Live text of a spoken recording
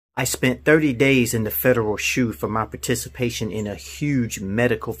I spent 30 days in the federal SHU for my participation in a huge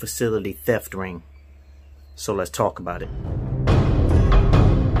medical facility theft ring. So let's talk about it.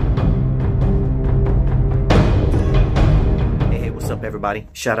 Hey, what's up everybody?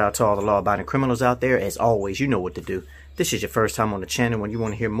 Shout out to all the law-abiding criminals out there. As always, you know what to do. This is your first time on the channel. When you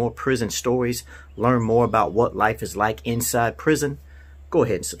want to hear more prison stories, learn more about what life is like inside prison, go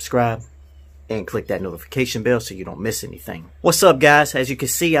ahead and subscribe and click that notification bell so you don't miss anything. What's up guys? As you can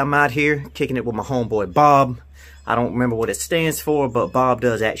see, I'm out here kicking it with my homeboy Bob. I don't remember what it stands for, but Bob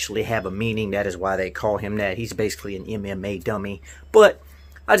does actually have a meaning. That is why they call him that. He's basically an MMA dummy, but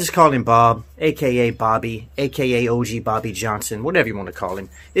I just call him Bob, aka Bobby, aka OG Bobby Johnson, whatever you want to call him.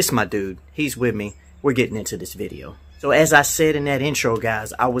 It's my dude. He's with me. We're getting into this video. So as I said in that intro,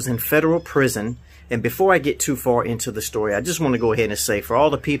 guys, I was in federal prison. And before I get too far into the story, I just want to go ahead and say, for all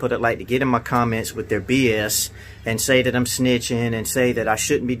the people that like to get in my comments with their BS and say that I'm snitching and say that I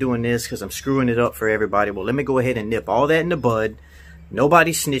shouldn't be doing this because I'm screwing it up for everybody, well, let me go ahead and nip all that in the bud.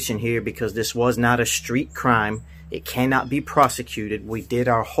 Nobody's snitching here because this was not a street crime. It cannot be prosecuted. We did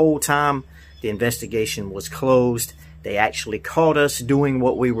our whole time. The investigation was closed. They actually caught us doing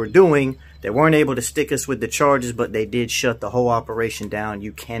what we were doing. They weren't able to stick us with the charges, but they did shut the whole operation down.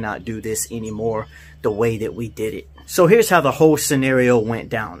 You cannot do this anymore the way that we did it. So here's how the whole scenario went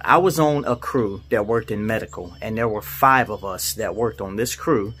down. I was on a crew that worked in medical, and there were 5 of us that worked on this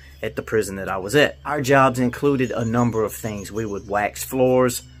crew at the prison that I was at. Our jobs included a number of things. We would wax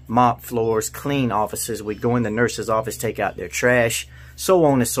floors, mop floors, clean offices. We'd go in the nurse's office, take out their trash, so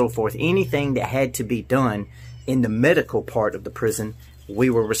on and so forth. Anything that had to be done in the medical part of the prison, we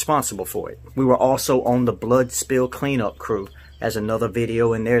were responsible for it. We were also on the blood spill cleanup crew. There's another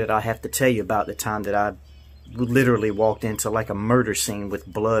video in there that I have to tell you about the time that I literally walked into like a murder scene with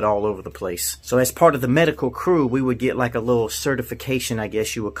blood all over the place. So as part of the medical crew, we would get like a little certification, I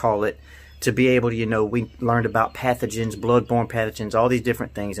guess you would call it, to be able to, you know, we learned about pathogens, bloodborne pathogens, all these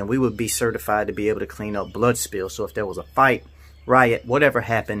different things, and we would be certified to be able to clean up blood spills. So if there was a fight, riot, whatever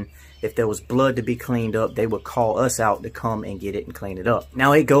happened, if there was blood to be cleaned up, they would call us out to come and get it and clean it up.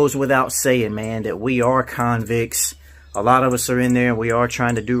 Now, it goes without saying, man, that we are convicts. A lot of us are in there and we are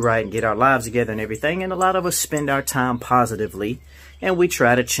trying to do right and get our lives together and everything. And a lot of us spend our time positively and we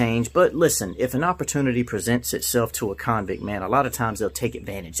try to change. But listen, if an opportunity presents itself to a convict, man, a lot of times they'll take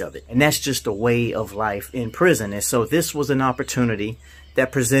advantage of it. And that's just a way of life in prison. And so this was an opportunity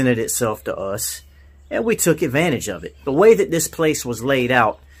that presented itself to us and we took advantage of it. The way that this place was laid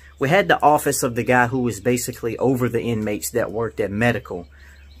out, we had the office of the guy who was basically over the inmates that worked at medical.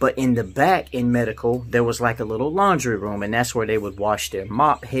 But in the back in medical, there was like a little laundry room, and that's where they would wash their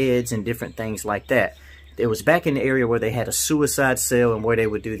mop heads and different things like that. It was back in the area where they had a suicide cell and where they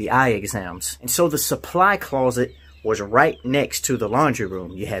would do the eye exams. And so the supply closet was right next to the laundry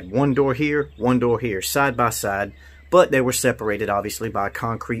room. You had one door here, side by side, but they were separated obviously by a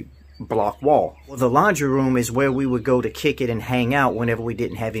concrete block wall. Well, the laundry room is where we would go to kick it and hang out whenever we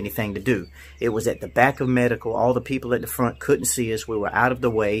didn't have anything to do. It was at the back of medical. All the people at the front couldn't see us. We were out of the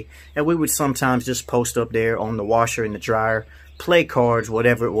way, and we would sometimes just post up there on the washer and the dryer, play cards,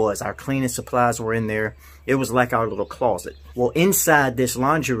 whatever it was. Our cleaning supplies were in there. It was like our little closet. Well, inside this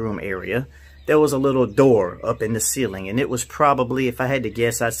laundry room area, there was a little door up in the ceiling, and it was probably, if I had to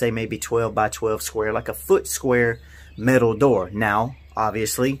guess, I'd say maybe 12 by 12 square, like a foot square metal door. Now,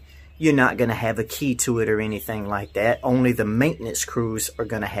 obviously, you're not going to have a key to it or anything like that. Only the maintenance crews are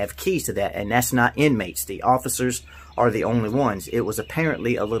going to have keys to that, and that's not inmates. The officers are the only ones. It was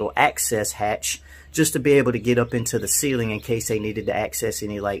apparently a little access hatch just to be able to get up into the ceiling in case they needed to access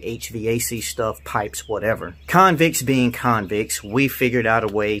any like HVAC stuff, pipes, whatever. Convicts being convicts, we figured out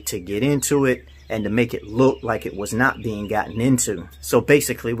a way to get into it and to make it look like it was not being gotten into. So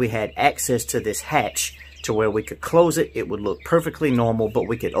basically we had access to this hatch to where we could close it. It would look perfectly normal, but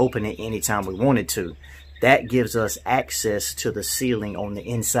we could open it anytime we wanted to. That gives us access to the ceiling on the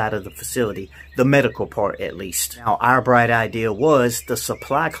inside of the facility, the medical part at least. Now, our bright idea was the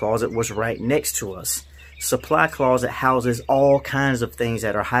supply closet was right next to us. Supply closet houses all kinds of things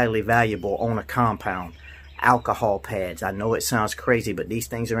that are highly valuable on a compound. Alcohol pads. I know it sounds crazy, but these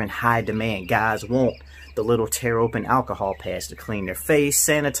things are in high demand. Guys want the little tear open alcohol pads to clean their face,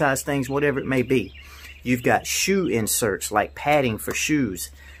 sanitize things, whatever it may be. You've got shoe inserts like padding for shoes,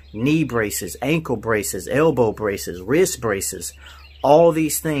 knee braces, ankle braces, elbow braces, wrist braces, All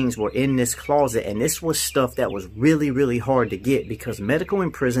these things were in this closet, and this was stuff that was really, really hard to get because medical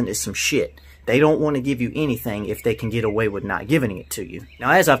in prison is some shit. They don't want to give you anything if they can get away with not giving it to you. Now,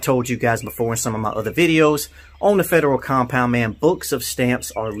 as I've told you guys before in some of my other videos, on the federal compound, man, books of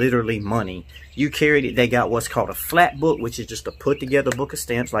stamps are literally money. You carried it, they got what's called a flat book, which is just a put together book of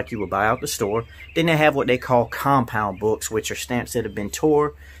stamps like you would buy out the store. Then they have what they call compound books, which are stamps that have been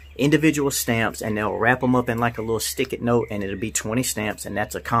tore, individual stamps, and they'll wrap them up in like a little stick-it note, and it'll be 20 stamps, and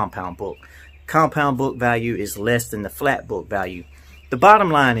that's a compound book. Compound book value is less than the flat book value. The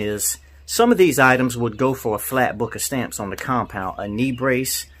bottom line is, some of these items would go for a flat book of stamps on the compound. A knee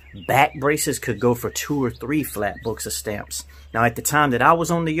brace, back braces could go for 2 or 3 flat books of stamps. Now, at the time that I was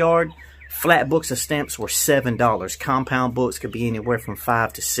on the yard, flat books of stamps were $7. Compound books could be anywhere from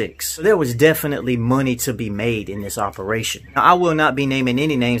 $5 to $6. So there was definitely money to be made in this operation. Now, I will not be naming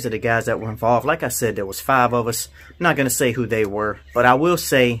any names of the guys that were involved. Like I said, there was 5 of us. I'm not going to say who they were, but I will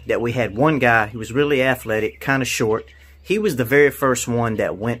say that we had one guy who was really athletic, kind of short. He was the very first one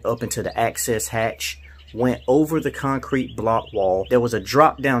that went up into the access hatch, went over the concrete block wall. There was a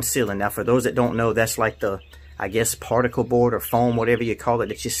drop down ceiling. Now, for those that don't know, that's like the, I guess, particle board or foam, whatever you call it,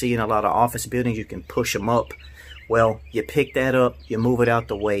 that you see in a lot of office buildings. You can push them up. Well, you pick that up, you move it out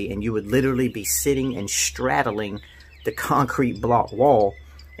the way, and you would literally be sitting and straddling the concrete block wall,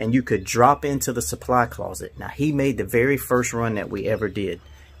 and you could drop into the supply closet. Now, he made the very first run that we ever did.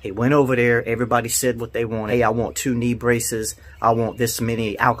 He went over there, everybody said what they wanted. Hey, I want 2 knee braces, I want this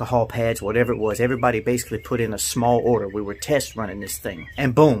many alcohol pads, whatever it was. Everybody basically put in a small order. We were test running this thing.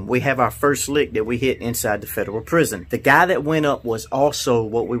 And boom, we have our first lick that we hit inside the federal prison. The guy that went up was also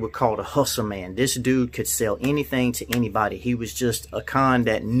what we would call a hustle man. This dude could sell anything to anybody. He was just a con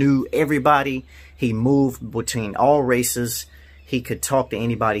that knew everybody. He moved between all races. He could talk to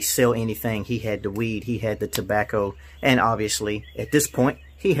anybody, sell anything. He had the weed, he had the tobacco, and obviously, at this point,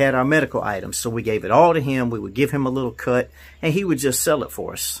 he had our medical items, so we gave it all to him. We would give him a little cut, and he would just sell it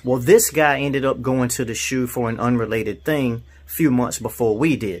for us. Well, this guy ended up going to the SHU for an unrelated thing a few months before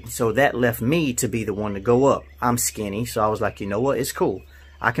we did. So that left me to be the one to go up. I'm skinny, so I was like, you know what? It's cool.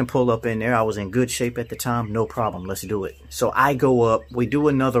 I can pull up in there. I was in good shape at the time. No problem. Let's do it. So I go up. We do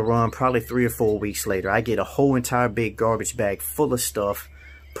another run probably 3 or 4 weeks later. I get a whole entire big garbage bag full of stuff.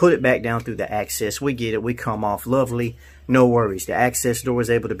 Put it back down through the access. We get it. We come off lovely. No worries. The access door is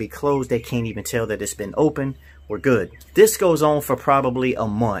able to be closed. They can't even tell that it's been open. We're good. This goes on for probably a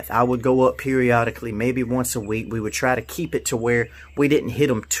month. I would go up periodically, maybe once a week. We would try to keep it to where we didn't hit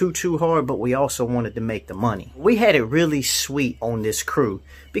them too hard, but we also wanted to make the money. We had it really sweet on this crew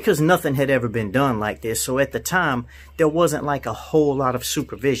because nothing had ever been done like this. So at the time, there wasn't like a whole lot of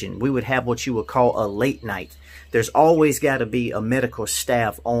supervision. We would have what you would call a late night. There's always got to be a medical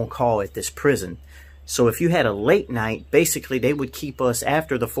staff on call at this prison. So if you had a late night, basically they would keep us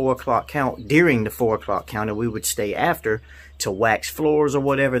after the 4 o'clock count, during the 4 o'clock count, and we would stay after to wax floors or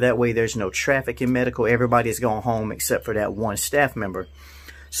whatever. That way there's no traffic in medical. Everybody's going home except for that one staff member.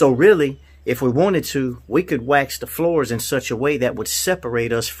 So really, if we wanted to, we could wax the floors in such a way that would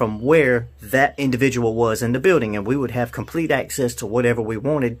separate us from where that individual was in the building, and we would have complete access to whatever we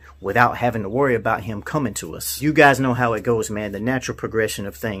wanted without having to worry about him coming to us. You guys know how it goes, man, the natural progression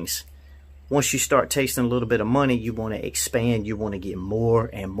of things. Once you start tasting a little bit of money, you want to expand, you want to get more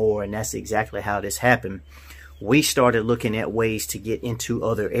and more, and that's exactly how this happened. We started looking at ways to get into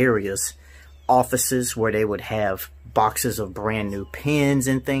other areas, offices where they would have boxes of brand new pens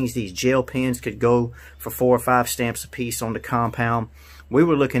and things. These gel pens could go for 4 or 5 stamps a piece on the compound. We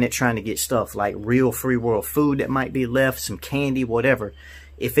were looking at trying to get stuff like real free world food that might be left, some candy, whatever.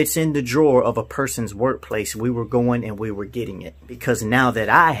 If it's in the drawer of a person's workplace, we were going and we were getting it. Because now that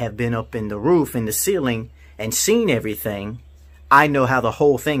I have been up in the roof, in the ceiling, and seen everything, I know how the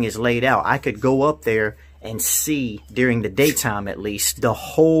whole thing is laid out. I could go up there and see, during the daytime at least, the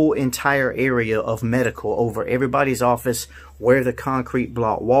whole entire area of medical over everybody's office, where the concrete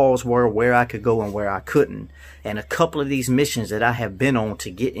block walls were, where I could go and where I couldn't. And a couple of these missions that I have been on to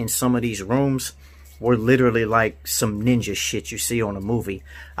get in some of these rooms were literally like some ninja shit you see on a movie.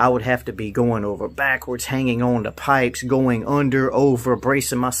 I would have to be going over backwards, hanging on the pipes, going under, over,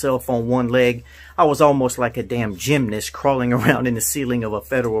 bracing myself on one leg. I was almost like a damn gymnast crawling around in the ceiling of a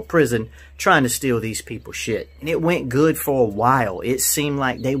federal prison trying to steal these people's shit. And it went good for a while. It seemed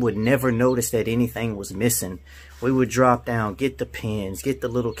like they would never notice that anything was missing. We would drop down, get the pens, get the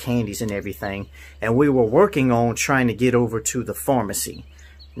little candies and everything. And we were working on trying to get over to the pharmacy.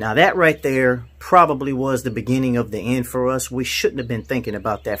 Now that right there probably was the beginning of the end for us. We shouldn't have been thinking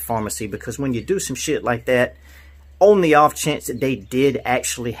about that pharmacy, because when you do some shit like that, on the off chance that they did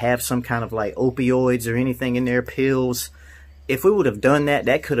actually have some kind of like opioids or anything in their pills, If we would have done that,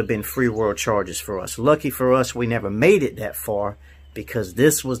 that could have been free world charges for us. Lucky for us, we never made it that far, because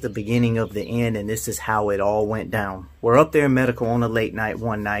this was the beginning of the end, and this is how it all went down. We're up there in medical on a late night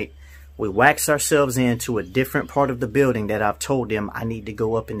one night. We waxed ourselves into a different part of the building that I've told them I need to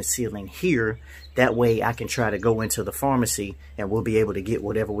go up in the ceiling here. That way I can try to go into the pharmacy and we'll be able to get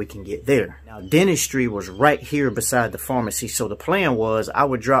whatever we can get there. Now, dentistry was right here beside the pharmacy. So the plan was I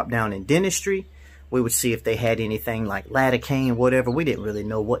would drop down in dentistry. We would see if they had anything like lidocaine, whatever. We didn't really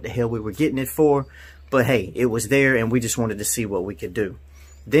know what the hell we were getting it for. But hey, it was there and we just wanted to see what we could do.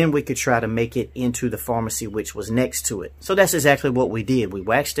 Then we could try to make it into the pharmacy, which was next to it. So that's exactly what we did. We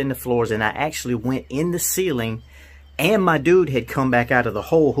waxed in the floors, and I actually went in the ceiling, and my dude had come back out of the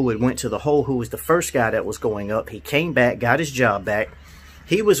hole, who had went to the hole, who was the first guy that was going up. He came back, got his job back.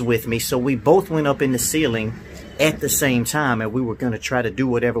 He was with me, so we both went up in the ceiling at the same time, and we were going to try to do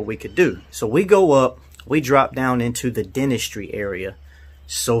whatever we could do. So we go up, we drop down into the dentistry area.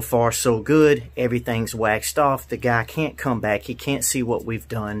 So far, so good. Everything's waxed off. The guy can't come back. He can't see what we've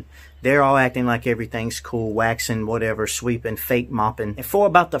done. They're all acting like everything's cool, waxing, whatever, sweeping, fake mopping. And for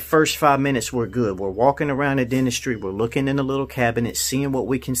about the first 5 minutes, we're good. We're walking around the dentistry. We're looking in the little cabinet, seeing what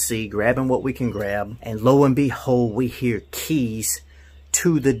we can see, grabbing what we can grab. And lo and behold, we hear keys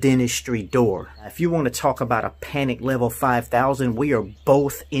to the dentistry door. Now, if you want to talk about a panic level 5,000, we are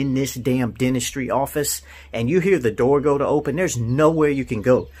both in this damn dentistry office, and you hear the door go to open. There's nowhere you can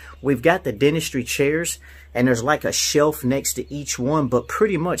go. We've got the dentistry chairs, and there's like a shelf next to each one, but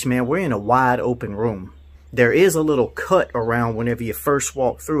pretty much, man, we're in a wide open room. There is a little cut around whenever you first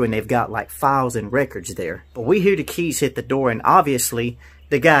walk through, and they've got like files and records there. But we hear the keys hit the door, and obviously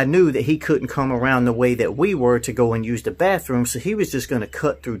the guy knew that he couldn't come around the way that we were to go and use the bathroom, so he was just going to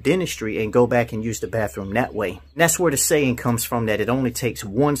cut through dentistry and go back and use the bathroom that way. And that's where the saying comes from that it only takes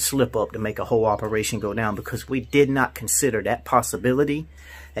one slip up to make a whole operation go down, because we did not consider that possibility.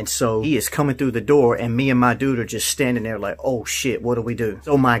 And so he is coming through the door, and me and my dude are just standing there like, oh shit, what do we do?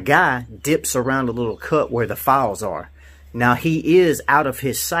 So my guy dips around a little cut where the files are. Now, he is out of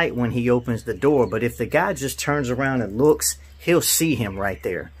his sight when he opens the door, but if the guy just turns around and looks, he'll see him right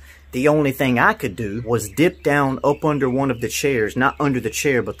there. The only thing I could do was dip down up under one of the chairs, not under the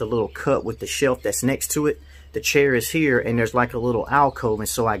chair, but the little cut with the shelf that's next to it. The chair is here, and there's like a little alcove, and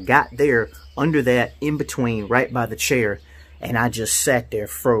so I got there under that, in between, right by the chair, and I just sat there,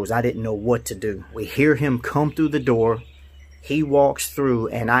 froze. I didn't know what to do. We hear him come through the door. He walks through,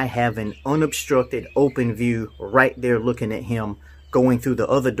 and I have an unobstructed open view right there looking at him going through the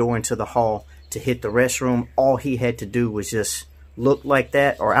other door into the hall to hit the restroom. All he had to do was just look like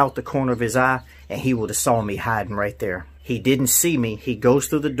that or out the corner of his eye, and he would have saw me hiding right there. He didn't see me. He goes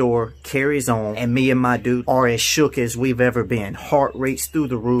through the door, carries on, and me and my dude are as shook as we've ever been. Heart rates through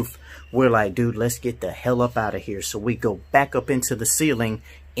the roof. We're like, dude, let's get the hell up out of here. So we go back up into the ceiling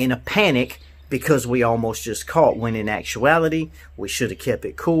in a panic because we almost just caught, when in actuality, we should have kept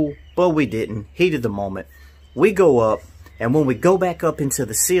it cool, but we didn't. Heat of the moment. We go up, and when we go back up into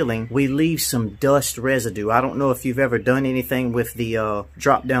the ceiling, we leave some dust residue. I don't know if you've ever done anything with the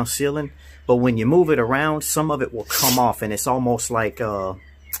drop-down ceiling, but when you move it around, some of it will come off, and it's almost like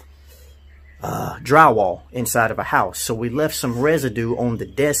drywall inside of a house. So we left some residue on the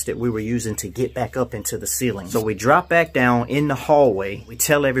desk that we were using to get back up into the ceiling. So we drop back down in the hallway. We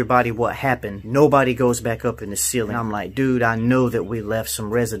tell everybody what happened. Nobody goes back up in the ceiling. I'm like, dude, I know that we left some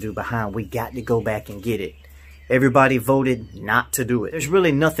residue behind. We got to go back and get it. Everybody voted not to do it. There's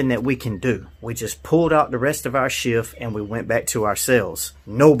really nothing that we can do. We just pulled out the rest of our shift and we went back to our cells.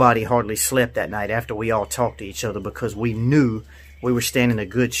 Nobody hardly slept that night after we all talked to each other, because we knew we were standing a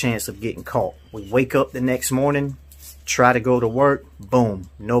good chance of getting caught. We wake up the next morning, try to go to work, boom,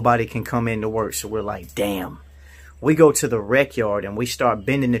 nobody can come into work. So we're like, damn. We go to the rec yard and we start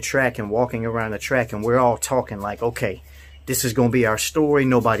bending the track and walking around the track, and we're all talking like, okay, this is going to be our story.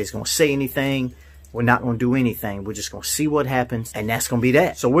 Nobody's going to say anything. We're not going to do anything. We're just going to see what happens, and that's going to be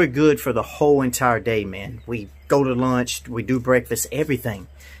that. So we're good for the whole entire day, man. We go to lunch, we do breakfast, everything.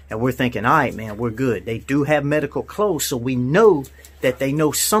 And we're thinking, all right, man, we're good. They do have medical clothes, so we know that they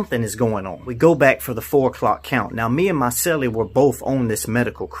know something is going on. We go back for the 4 o'clock count. Now, me and my cellie were both on this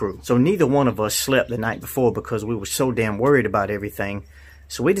medical crew, so neither one of us slept the night before because we were so damn worried about everything.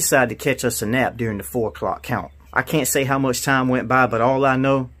 So we decided to catch us a nap during the 4 o'clock count. I can't say how much time went by, but all I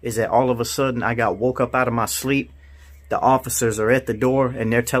know is that all of a sudden I got woke up out of my sleep. The officers are at the door,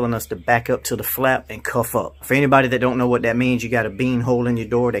 and they're telling us to back up to the flap and cuff up. For anybody that don't know what that means, you got a bean hole in your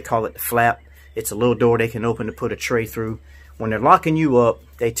door. They call it the flap. It's a little door they can open to put a tray through. When they're locking you up,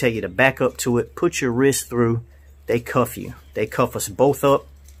 they tell you to back up to it, put your wrist through. They cuff you. They cuff us both up,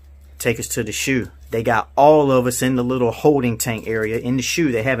 take us to the SHU. They got all of us in the little holding tank area. In the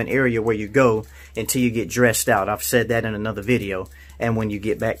SHU, they have an area where you go until you get dressed out. I've said that in another video. And when you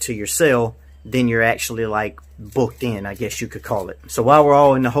get back to your cell, then you're actually like booked in, I guess you could call it. So while we're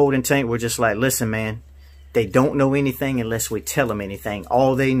all in the holding tank, we're just like, listen, man, they don't know anything unless we tell them anything.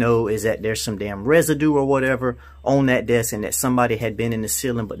 All they know is that there's some damn residue or whatever on that desk and that somebody had been in the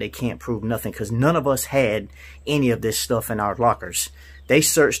ceiling, but they can't prove nothing because none of us had any of this stuff in our lockers. They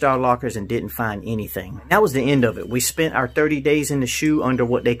searched our lockers and didn't find anything. That was the end of it. We spent our 30 days in the SHU under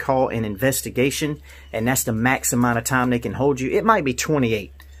what they call an investigation, and that's the max amount of time they can hold you. It might be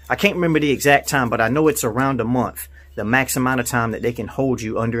 28. I can't remember the exact time, but I know it's around a month. The max amount of time that they can hold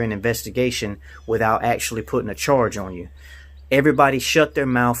you under an investigation without actually putting a charge on you. Everybody shut their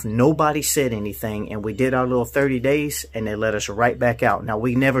mouth. Nobody said anything, and we did our little 30 days, and they let us right back out. Now,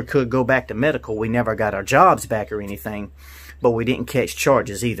 we never could go back to medical. We never got our jobs back or anything, but we didn't catch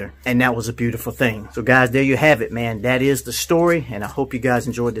charges either, and that was a beautiful thing. So, guys, there you have it, man. That is the story, and I hope you guys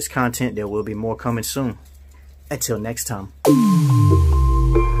enjoyed this content. There will be more coming soon. Until next time.